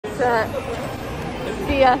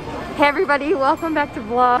See ya. Hey everybody, welcome back to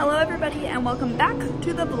vlog. Hello everybody and welcome back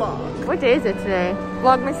to the vlog. What day is it today?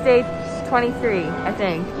 Vlogmas day 23, I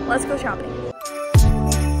think. Let's go shopping.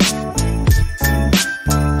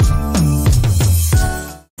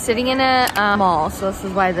 Sitting in a mall, so this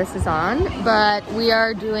is why this is on. But we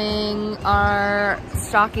are doing our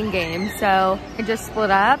stocking game. So I just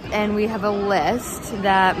split up and we have a list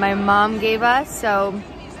that my mom gave us. So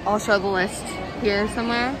I'll show the list here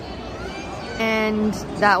somewhere. And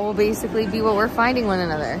that will basically be what we're finding one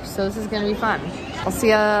another. So this is gonna be fun. I'll see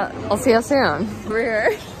ya soon. We're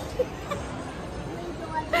here.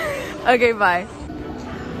 Okay, bye.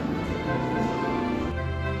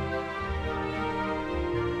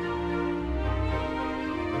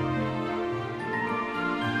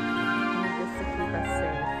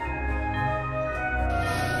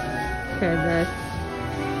 Goodness.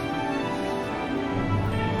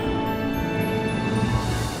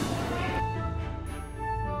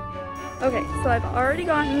 Okay, so I've already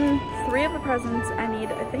gotten 3 of the presents. I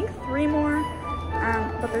need, I think, 3 more.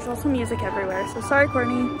 But there's also music everywhere. So sorry,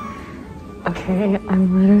 Courtney. Okay,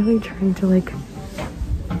 I'm literally trying to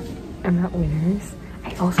I'm at Winners.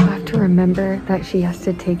 I also have to remember that she has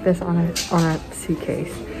to take this on a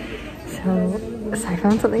suitcase. So I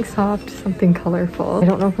found something soft, something colorful. I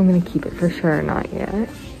don't know if I'm gonna keep it for sure or not yet.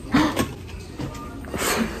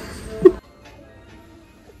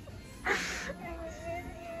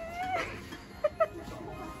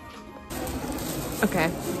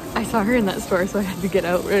 Okay, I saw her in that store, so I had to get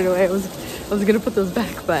out right away. I was gonna put those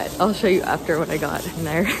back, but I'll show you after what I got in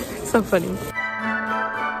there. It's so funny.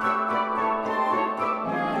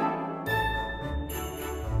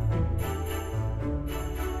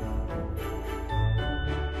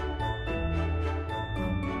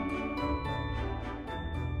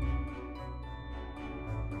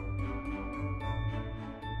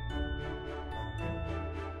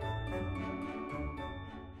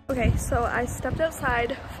 Okay, so I stepped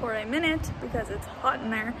outside for a minute because it's hot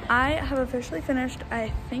in there. I have officially finished.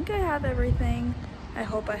 I think I have everything. I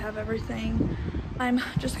hope I have everything. I'm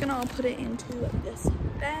just gonna all put it into this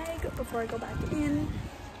bag before I go back in.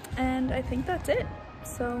 And I think that's it.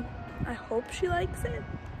 So I hope she likes it.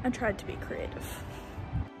 I tried to be creative.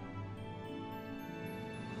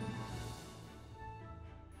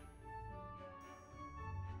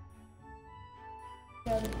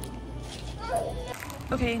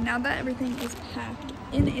 Okay, now that everything is packed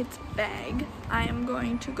in its bag, I am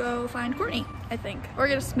going to go find Courtney, I think. Or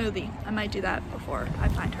get a smoothie. I might do that before I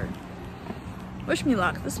find her. Wish me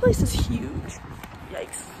luck. This place is huge.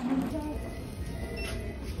 Yikes.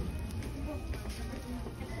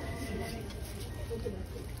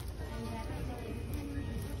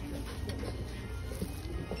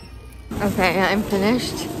 Okay, I'm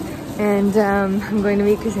finished. And I'm going to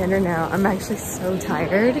meet Cassandra now. I'm actually so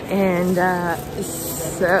tired and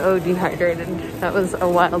so dehydrated. That was a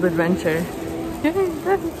wild adventure.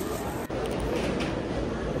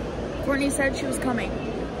 Courtney said she was coming.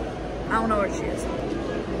 I don't know where she is.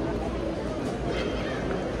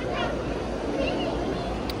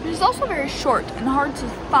 She's also very short and hard to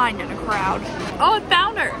find in a crowd. Oh, I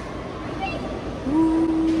found her!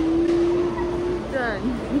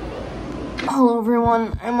 Done. Hello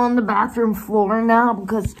everyone, I'm on the bathroom floor now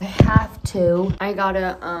because I have to. I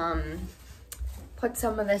gotta put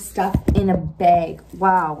some of this stuff in a bag.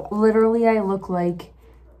 Wow, literally I look like,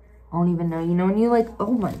 I don't even know, you know when you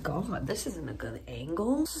oh my god, this isn't a good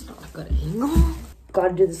angle. This is not a good angle.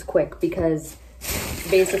 Gotta do this quick because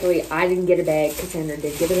basically I didn't get a bag, Cassandra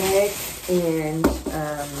did get a bag, and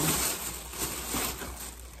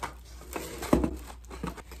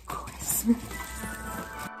Christmas.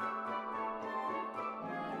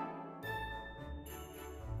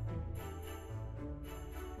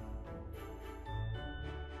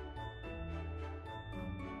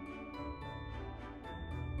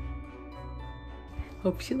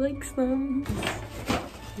 Hope she likes them.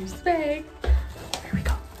 Here's the bag. Here we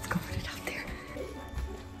go. Let's go put it out there.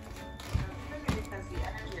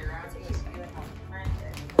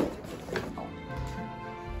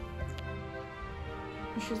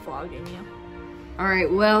 She's vlogging you. All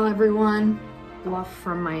right, well, everyone, fluff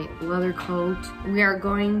from my leather coat. We are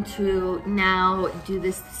going to now do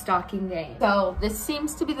this stocking game. So this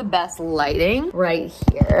seems to be the best lighting right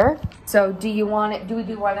here. So do you want it, do we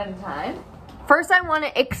do one at a time? First, I want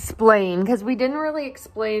to explain, because we didn't really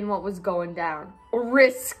explain what was going down.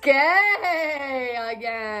 Risque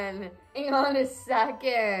again. Hang on a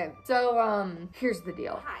second. So, here's the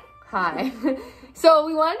deal. Hi. Hi. So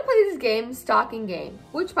we wanted to play this game, Stalking Game,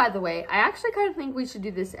 which, by the way, I actually kind of think we should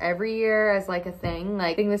do this every year as like a thing.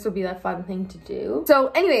 Like, I think this would be a fun thing to do.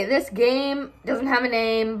 So anyway, this game doesn't have a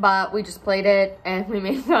name, but we just played it and we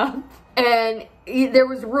made it up. And there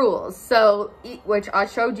was rules, so which I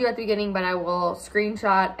showed you at the beginning, but I will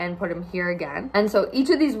screenshot and put them here again. And so each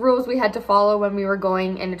of these rules we had to follow when we were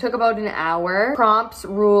going, and it took about an hour. Prompts,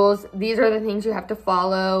 rules, these are the things you have to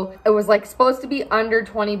follow. It was like supposed to be under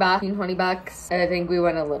 20 bucks, 20 bucks. I think we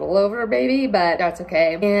went a little over, baby, but that's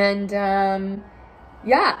okay. And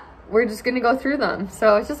yeah, we're just gonna go through them.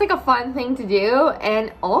 So it's just like a fun thing to do,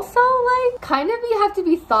 and also like kind of you have to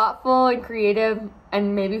be thoughtful and creative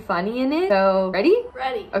and maybe funny in it. So ready?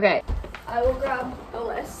 Ready. Okay. I will grab a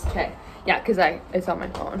list. Okay. Yeah, because it's on my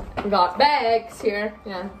phone. We got bags here.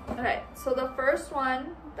 Yeah. Okay, so the first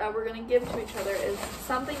one that we're gonna give to each other is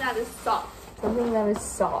something that is soft. Something that is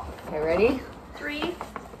soft. Okay, ready? 3,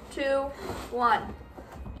 2, 1.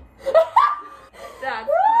 That's funny.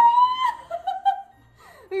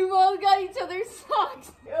 We both got each other's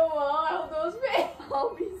socks. Oh, well, I hope those fit.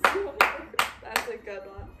 I'll be so That's a good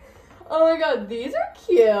one. Oh my god, these are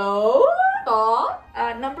cute. Aw.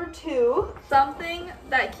 Number 2, something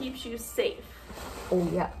that keeps you safe. Oh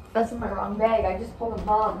yeah, that's in my wrong bag. I just pulled a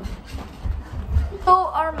bomb. So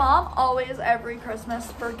our mom always, every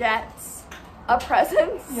Christmas, forgets a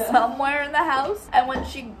present somewhere in the house. And when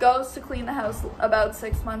she goes to clean the house about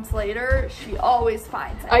 6 months later, she always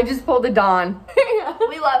finds it. I just pulled a Dawn.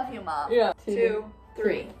 We love you, Mom. Yeah. 2,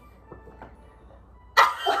 3.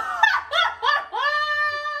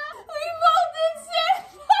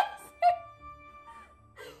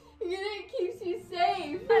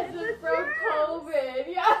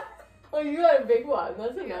 Oh, you got a big one.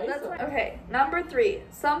 That's a nice one. Okay, number 3.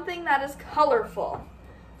 Something that is colorful.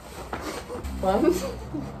 1,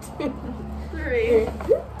 2, 3.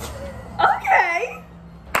 Okay.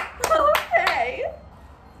 Okay.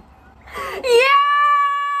 Yeah!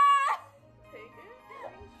 Take it?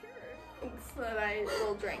 Sure. Thanks that I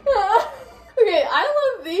will drink. Okay,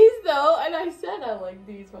 I love these though, and I said I like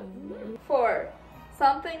these ones. 4.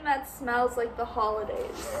 Something that smells like the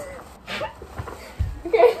holidays.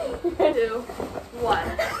 Okay. 2, 1.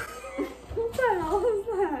 What the hell is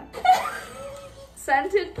that?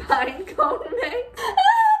 Scented pine cone mix.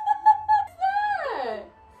 What's that?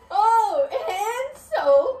 Oh, hand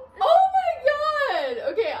soap. Oh my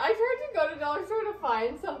god. Okay, I tried to go to Dollar Store to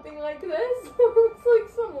find something like this. It's like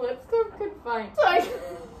some lipstick could find.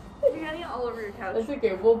 You're getting it all over your couch. That's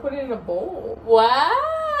okay. We'll put it in a bowl.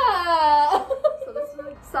 Wow. So this is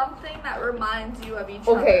like something that reminds you of each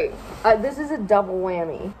other. Okay, this is a double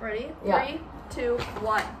whammy. Ready? Yeah. 3, 2,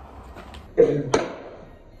 1.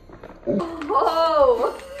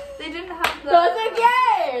 Oh, they didn't have the. That's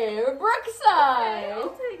okay. Brookside. I'll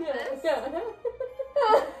take this.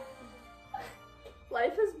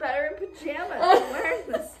 Life is better in pajamas. I'm wearing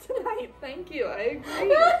this tonight. Thank you. I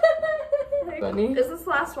agree. Funny. Is this the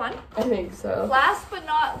last one? I think so. Last but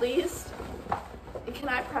not least, can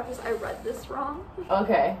I preface I read this wrong?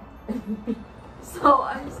 Okay. So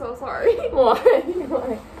I'm so sorry.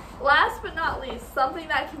 Why? Last but not least, something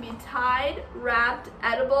that can be tied, wrapped,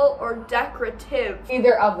 edible, or decorative.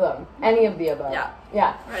 Either of them. Any of the above. Yeah.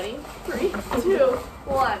 Yeah. Ready? 3, 2,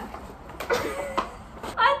 1.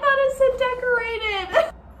 I thought it said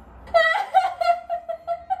decorated.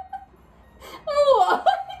 What?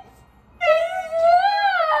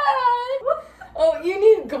 Oh, you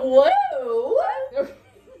need glue?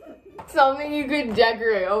 Something you could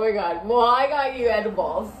decorate. Oh my god. Well, I got you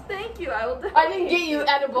edibles. Thank you. I will decorate. I didn't get you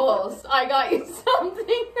edibles. I got you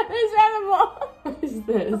something that is edible. What is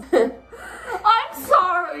this? I'm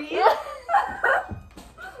sorry.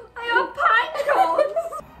 I got pine cones.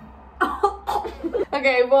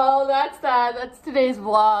 Okay, well, that's that. That's today's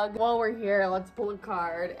vlog. While we're here, let's pull a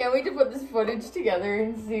card. Can't wait to put this footage together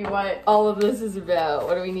and see what all of this is about.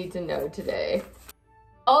 What do we need to know today?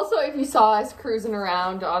 Also, if you saw us cruising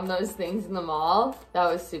around on those things in the mall, that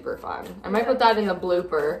was super fun. I might put that in the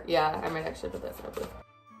blooper. Yeah, I might actually put that in the blooper.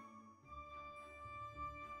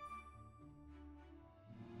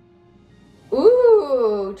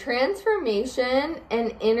 Ooh, transformation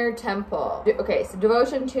and inner temple. Okay, so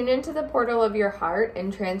devotion, tune into the portal of your heart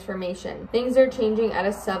and transformation. Things are changing at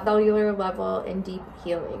a cellular level and deep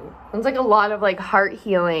healing. Sounds like a lot of like heart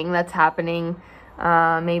healing that's happening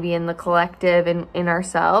maybe in the collective and in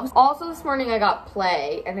ourselves. Also this morning I got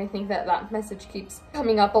play, and I think that that message keeps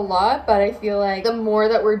coming up a lot, but I feel like the more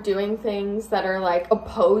that we're doing things that are like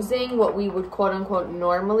opposing what we would quote unquote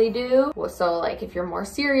normally do, so like if you're more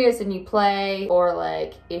serious and you play, or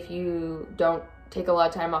like if you don't take a lot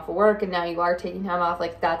of time off of work and now you are taking time off,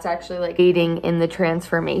 like that's actually like aiding in the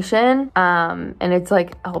transformation. And it's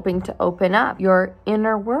like helping to open up your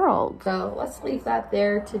inner world. So let's leave that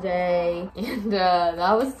there today. And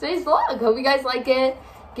that was today's vlog. Hope you guys like it.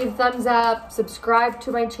 Give thumbs up, subscribe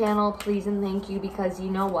to my channel, please and thank you, because you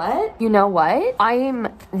know what? You know what? I am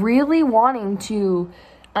really wanting to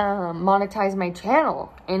monetize my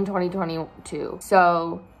channel in 2022.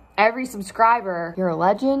 So every subscriber, you're a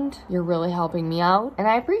legend. You're really helping me out and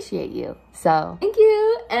I appreciate you. So thank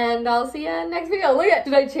you and I'll see you in the next video. Look at,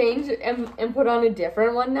 did I change and put on a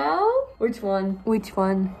different one now? Which one? Which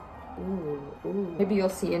one? Ooh. Maybe you'll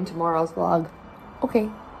see in tomorrow's vlog. Okay,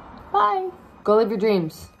 bye. Go live your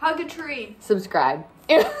dreams. Hug a tree. Subscribe.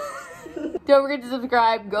 Don't forget to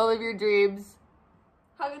subscribe. Go live your dreams.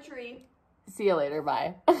 Hug a tree. See you later.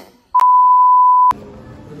 Bye.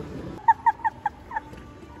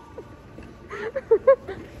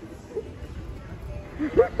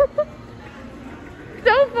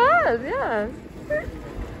 So fun, yeah.